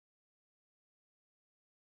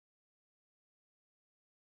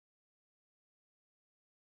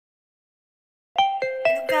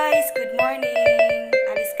guys, good morning.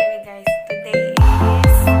 Alis kami guys. Today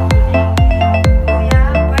is Kuya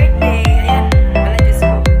birthday. Ayan, wala Diyos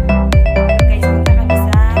ko. Pero guys, punta kami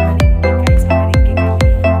sa palengke guys. Palengke kami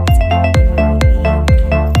sa Namili.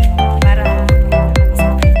 Para punta kami sa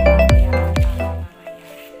palengke.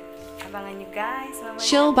 Abangan nyo guys.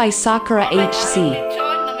 Chill by Sakura HC.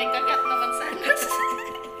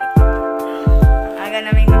 Aga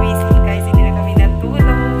namin gumising guys. Hindi na kami natulog.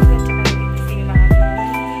 At saka nagigising mga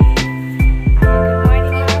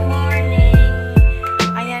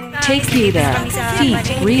Take You There, feat.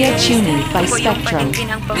 Ria Chuni by Spectrum.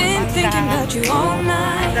 Been thinking about you all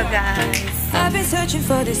night. I've been searching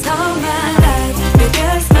for this all my life. You're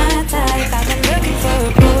just my type. I've been looking for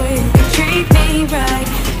a boy who can treat me right.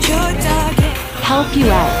 Your dog. Help You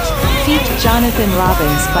Out, feat. Jonathan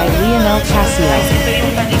Robbins by Lionel Casio. Ito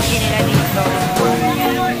yung palengke nila dito.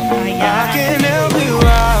 I can help you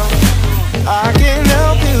out. I can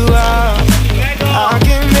help you out. I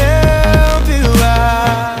can help you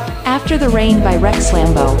out. After the Rain by Rex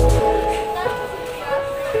Lambo.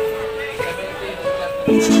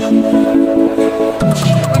 Uy,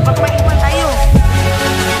 pagmaiwan tayo.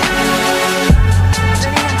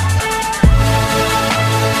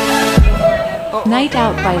 Night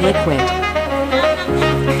Out by Liquid.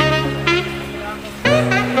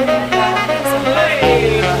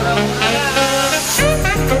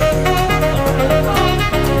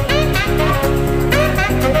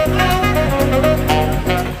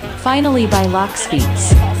 Finally by Lox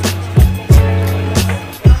Beats.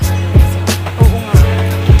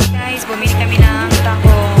 Guys, bumili kami ng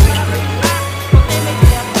taco.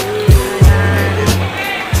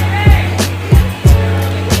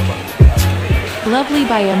 Lovely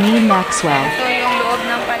by Amin Maxwell. Ito yung loob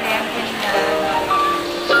ng palengke nila.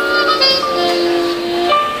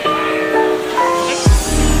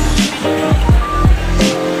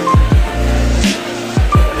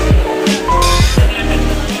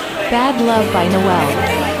 Bad Love by Noel.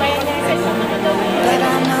 But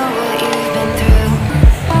I know what you've been through.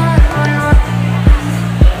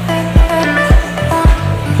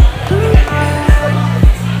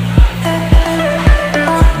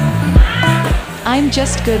 I'm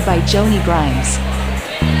Just Good by Joni Grimes.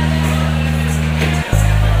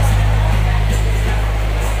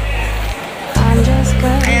 I'm just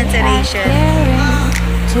good Ayan si at Rachel. caring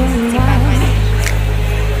too much.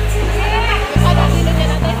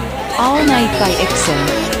 All Night by Ixon.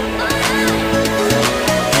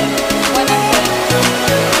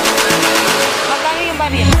 Magkano yung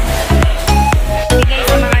baril? Bigay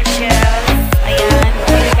sa mga shells. Ayan,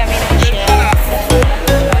 bumili kami ng shells.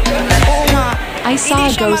 Oo nga. I Saw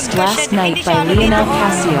a Ghost Last Night by Lionel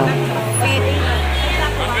Casio.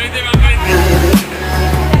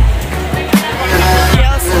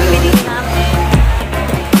 Shells, bumili namin.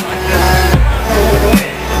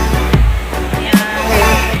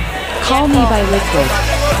 Call Me by Liquid.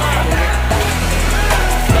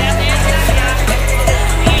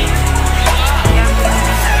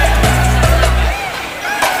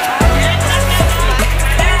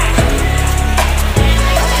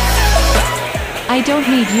 I Don't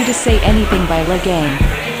Need You to Say Anything by La Gang.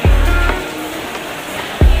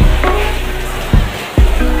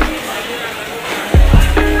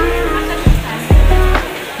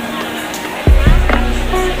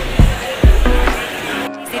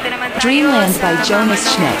 Dito naman tayo Dreamland sa by Jonas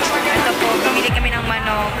mga Schmidt. manok. Ito po, bumili kami ng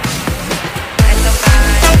manok. Ito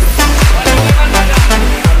guys.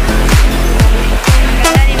 Ang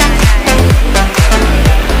ganda ni nanay.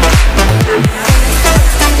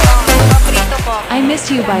 Paborito ko. I Miss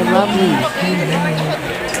You by Love Lee.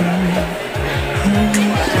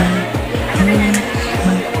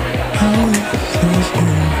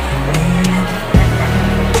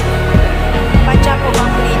 Pachaco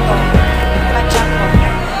paborito. Pachaco.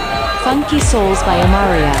 Funky Souls by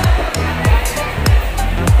Amaria.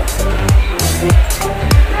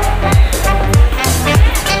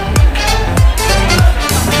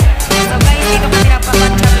 So guys, dito kami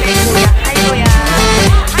napapatchap kay Kuya. Hi Kuya.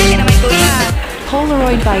 Hi ka naman Kuya.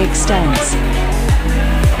 Polaroid by Extends.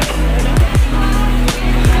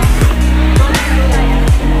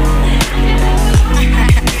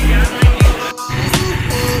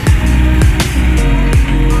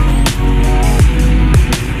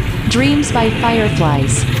 Dreams by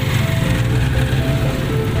Fireflies.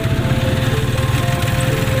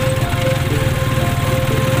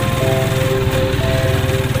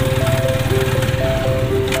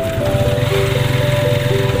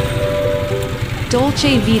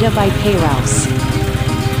 Dolce Vita by Payrouse.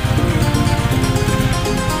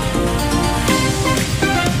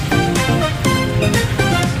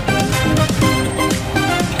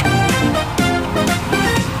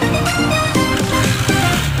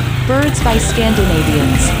 Words by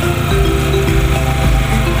Scandinavians.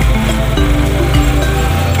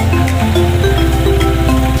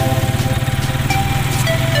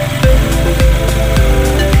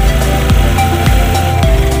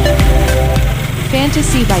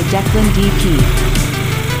 Fantasy by Declan DP.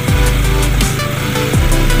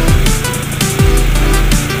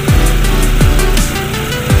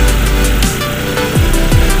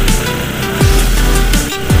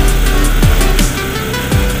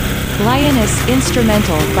 Lioness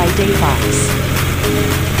Instrumental by Dayfox.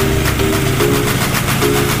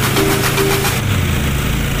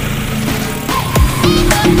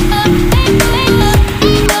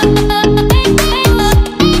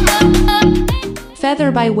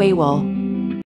 Feather by Waywell.